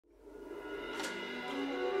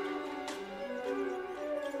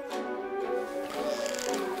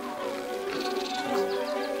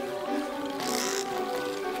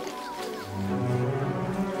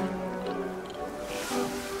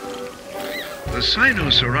The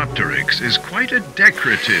Sinosauropteryx is quite a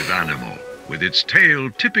decorative animal, with its tail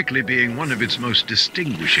typically being one of its most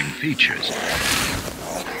distinguishing features.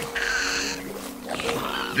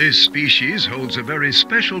 This species holds a very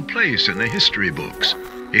special place in the history books.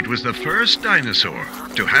 It was the first dinosaur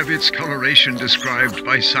to have its coloration described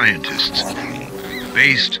by scientists,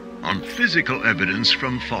 based on physical evidence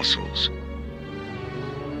from fossils.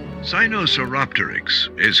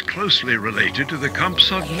 Sinosauropteryx is closely related to the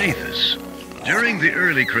Compsognathidae. During the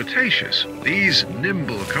early Cretaceous, these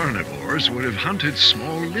nimble carnivores would have hunted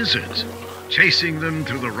small lizards, chasing them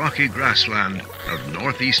through the rocky grassland of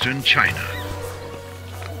northeastern China.